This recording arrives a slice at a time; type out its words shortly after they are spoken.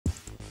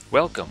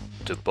Welcome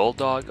to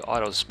Bulldog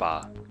Auto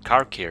Spa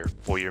Car Care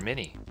for your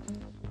Mini.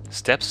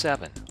 Step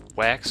 7.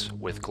 Wax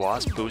with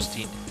Gloss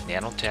Boosting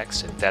Nanotech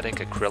Synthetic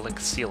Acrylic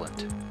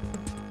Sealant.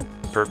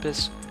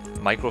 Purpose: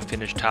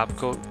 Microfinish top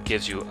coat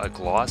gives you a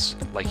gloss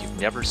like you've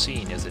never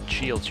seen as it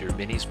shields your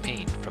Mini's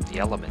paint from the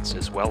elements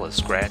as well as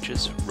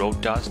scratches,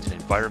 road dust, and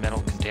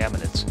environmental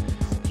contaminants.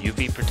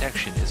 UV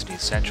protection is an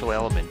essential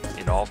element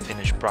in all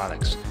finished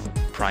products.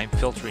 Prime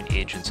filtering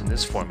agents in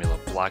this formula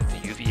block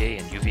the UVA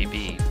and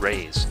UVB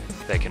rays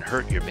that can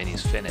hurt your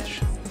Mini's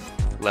finish.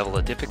 Level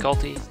of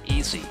difficulty: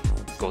 easy.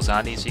 Goes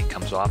on easy,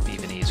 comes off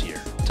even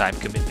easier. Time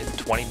commitment: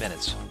 20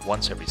 minutes,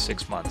 once every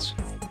 6 months.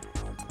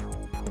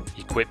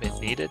 Equipment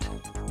needed: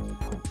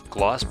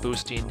 Gloss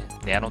Boosting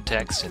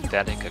Nanotech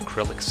Synthetic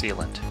Acrylic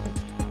Sealant,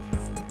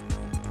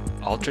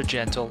 Ultra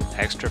Gentle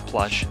Extra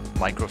Plush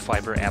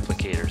Microfiber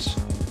Applicators,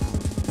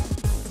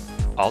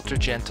 Ultra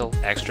Gentle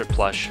Extra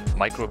Plush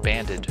Micro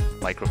Banded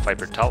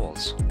Microfiber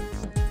Towels.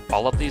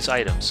 All of these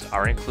items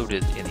are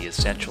included in the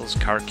Essentials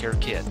Car Care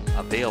Kit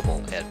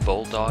available at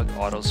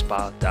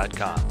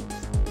BulldogAutoSpa.com.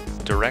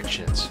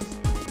 Directions: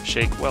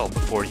 shake well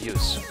before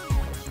use.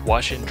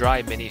 Wash and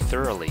dry Mini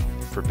thoroughly.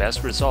 For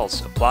best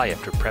results, apply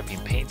after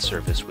prepping paint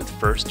surface with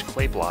first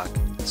clay block,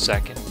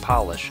 second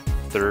polish,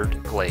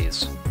 third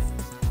glaze.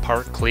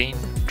 Park clean,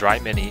 dry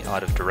Mini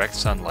out of direct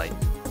sunlight.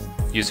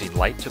 Using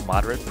light to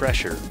moderate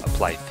pressure,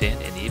 apply thin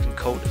and even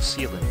coat of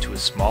sealant to a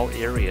small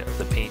area of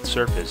the paint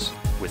surface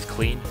with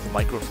clean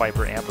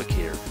microfiber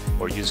applicator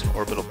or use an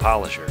orbital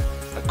polisher.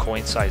 A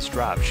coin-sized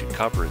drop should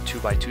cover a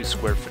 2x2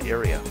 square foot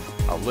area.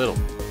 A little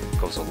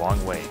goes a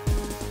long way.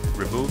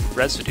 Remove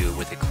residue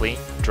with a clean,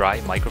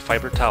 dry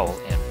microfiber towel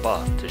and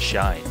buff to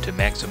shine. To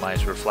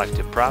maximize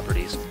reflective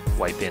properties,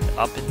 wipe in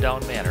up and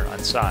down manner on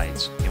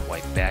sides and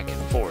wipe back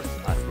and forth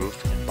on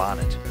roof and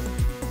bonnet.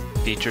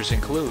 Features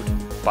include: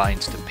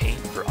 binds to paint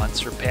for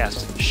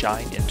unsurpassed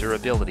shine and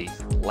durability,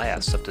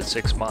 lasts up to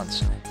 6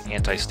 months,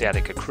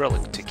 anti-static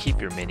acrylic to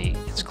keep your Mini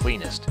its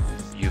cleanest,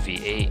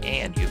 UVA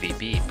and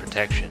UVB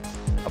protection.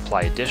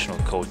 Apply additional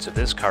coats of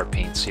this car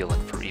paint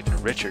sealant for even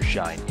richer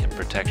shine and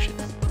protection.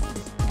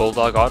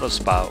 Bulldog Auto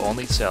Spa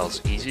only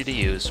sells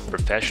easy-to-use,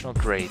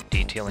 professional-grade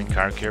detailing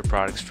car care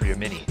products for your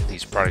Mini.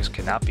 These products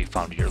cannot be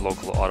found at your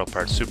local auto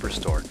parts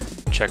superstore.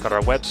 Check out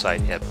our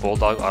website at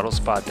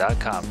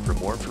BulldogAutoSpa.com for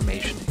more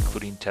information,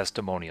 including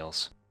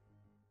testimonials.